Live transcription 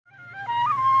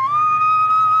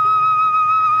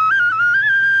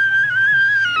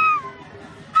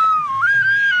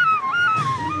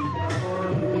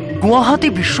গুৱাহাটী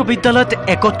বিশ্ববিদ্যালয়ত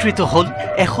একত্ৰিত হল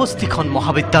 ৬১খন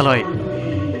মহাবিদ্যালয়।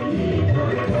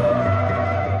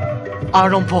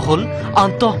 আৰম্ভ হল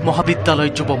আন্তঃ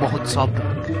মহাবিদ্যালয় যুৱ মহোৎসৱ।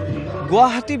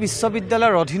 গুৱাহাটী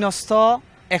বিশ্ববিদ্যালয়ৰ অধীনস্থ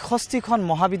 ৬১খন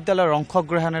মহাবিদ্যালয়ৰ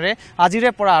অংশগ্ৰহণেৰে আজিৰে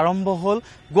পৰা আৰম্ভ হল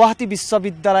গুৱাহাটী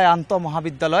বিশ্ববিদ্যালয় আন্তঃ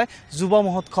মহাবিদ্যালয় যুৱ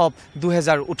মহোৎসৱ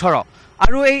 ২০১৮।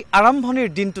 আৰু এই আৰম্ভণিৰ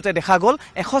দিনটোতে দেখা গ'ল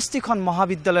 ৬১খন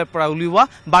মহাবিদ্যালয়ৰ পৰা উলিওৱা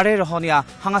 ১২ ৰহণীয়া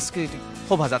সাংস্কৃতিক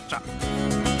শোভাযাত্ৰা।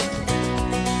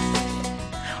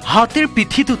 হাতীৰ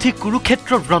পিঠিত উঠি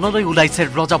কুৰুক্ষেত্ৰৰ ৰণলৈ ওলাইছে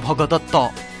ৰজা ভগদত্ত।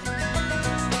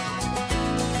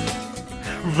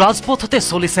 ৰাজপথতে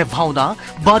চলিছে ভাওনা,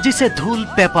 বাজিছে ঢোল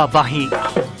পেঁপা বাঁহী।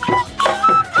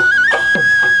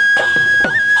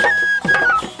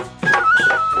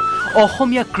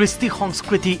 অসমীয়া কৃষ্টি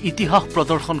সংস্কৃতি ইতিহাস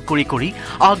প্ৰদৰ্শন কৰি কৰি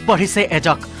আগবাঢ়িছে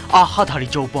এজাক আশাধাৰী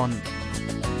যৌৱন।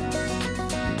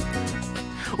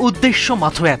 উদ্দেশ্য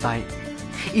মাথো এটাই,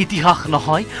 ইতিহাস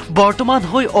নহয় বৰ্তমান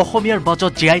হৈ অসমীয়াৰ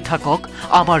মাজত জীয়াই থাকক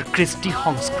আমাৰ কৃষ্টি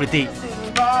সংস্কৃতি।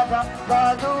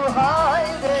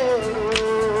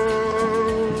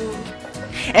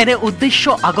 এনে উদ্দেশ্য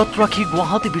আগত ৰাখি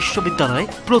গুৱাহাটী বিশ্ববিদ্যালয়ে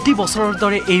প্ৰতি বছৰৰ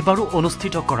দৰে এইবাৰো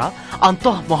অনুষ্ঠিত কৰা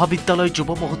আন্তঃ মহাবিদ্যালয় যুৱ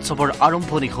মহোৎসৱৰ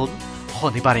আৰম্ভণি হ'ল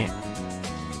শনিবাৰে।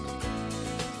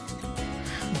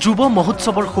 যুৱ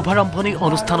মহোৎসৱৰ শুভাৰম্ভণি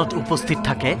অনুষ্ঠানত উপস্থিত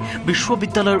থাকে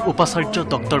বিশ্ববিদ্যালয়ৰ উপাচাৰ্য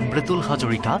ডক্টৰ মৃদুল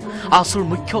হাজৰিকা, আসুৰ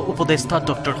মুখ্য উপদেষ্টা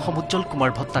ডক্টৰ সমুজ্জ্বল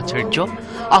কুমাৰ ভট্টাচাৰ্য,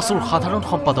 আসুৰ সাধাৰণ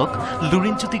সম্পাদক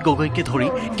লুৰিণজ্যোতি গগৈকে ধৰি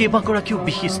কেইবাগৰাকীও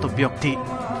বিশিষ্ট ব্যক্তি।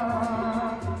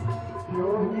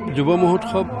 যুৱ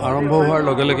মহোৎসৱ আৰম্ভ হোৱাৰ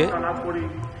লগে লগে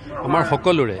আমাৰ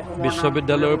সকলোৰে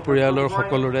বিশ্ববিদ্যালয়ৰ পৰিয়ালৰ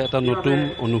সকলোৰে এটা নতুন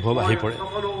অনুভৱ আহি পৰে,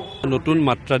 নতুন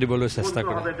মাত্ৰা দিবলৈ চেষ্টা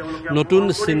কৰে, নতুন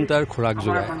চিন্তাৰ খোৰাক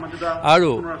যোগায়।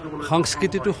 আৰু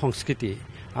সংস্কৃতিটো সংস্কৃতি,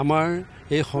 আমাৰ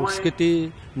এই সংস্কৃতিৰ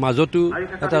মাজতো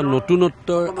এটা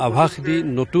নতুনত্বৰ আভাস দি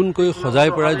নতুনকৈ সজাই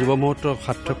পৰাই যুৱ মহোৎসৱ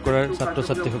সাৰ্থক কৰাৰ ছাত্ৰ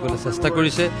ছাত্ৰীসকলে চেষ্টা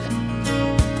কৰিছে।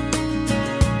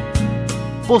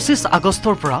 ২৫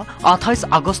 আগষ্টৰ পৰা ২৮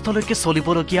 আগষ্টলৈকে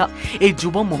চলিবলগীয়া এই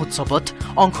যুৱ মহোৎসৱত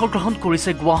অংশগ্ৰহণ কৰিছে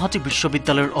গুৱাহাটী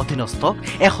বিশ্ববিদ্যালয়ৰ অধীনস্থ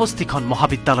 ৬১খন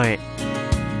মহাবিদ্যালয়ে।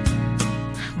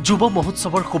 যুৱ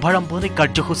মহোৎসৱৰ শুভাৰম্ভণি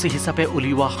কাৰ্যসূচী হিচাপে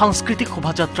উলিওৱা সাংস্কৃতিক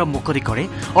শোভাযাত্ৰা মুকলি কৰে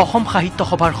অসম সাহিত্য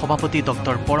সভাৰ সভাপতি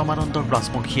ডক্টৰ পৰমানন্দ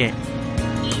ৰাজবংশীয়ে।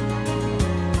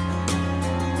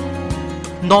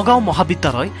 নগাঁও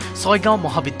মহাবিদ্যালয়, ছয়গাঁও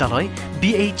মহাবিদ্যালয়,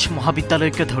 BH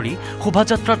মহাবিদ্যালয়কে ধৰি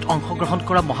শোভাযাত্ৰাত অংশগ্ৰহণ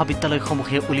কৰা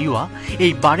মহাবিদ্যালয়সমূহে উলিওৱা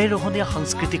এই ১২ ৰহণীয়া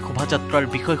সাংস্কৃতিক শোভাযাত্ৰাৰ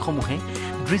বিষয়সমূহে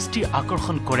দৃষ্টি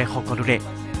আকৰ্ষণ কৰে সকলোৰে।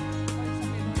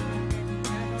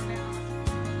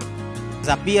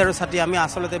 জাপি আৰু ছাতি আমি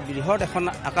আচলতে বৃহৎ এখন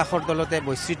আকাশৰ তলতে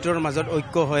বৈচিত্ৰ্যৰ মাজত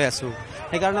ঐক্য হৈ আছোঁ।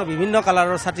 সেইকাৰণে বিভিন্ন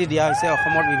কালাৰৰ ছাতি দিয়া হৈছে।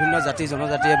 অসমৰ বিভিন্ন জাতি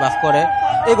জনজাতিয়ে বাস কৰে।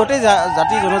 এই গোটেই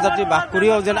জাতি জনজাতি বাস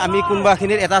কৰিও যেন আমি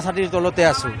কোনোবাখিনিৰ এটা ছাতিৰ তলতে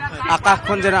আছোঁ।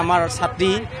 আকাশখন যেন আমাৰ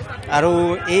ছাতি, আৰু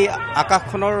এই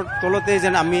আকাশখনৰ তলতে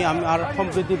যেন আমি আমাৰ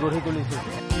সম্প্ৰীতি গঢ়ি তুলিছোঁ।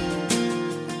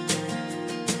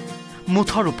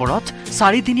 মুঠৰ ওপৰত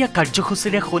 ৪দিনীয়া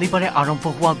কাৰ্যসূচীৰে শনিবাৰে আৰম্ভ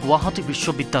হোৱা গুৱাহাটী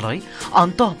বিশ্ববিদ্যালয়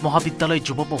আন্তঃ মহাবিদ্যালয়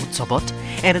যুৱ মহোৎসৱত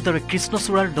এনেদৰে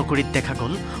কৃষ্ণচূড়াৰ নগৰীত দেখা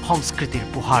গ'ল সংস্কৃতিৰ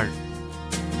পোহাৰ।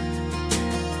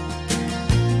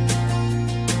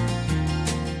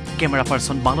 কেমেৰা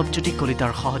পাৰ্চন মানৱজ্যোতি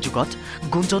কলিতাৰ সহযোগত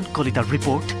গুঞ্জন কলিতাৰ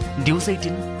report, news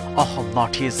 ১৮ Assam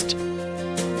north east.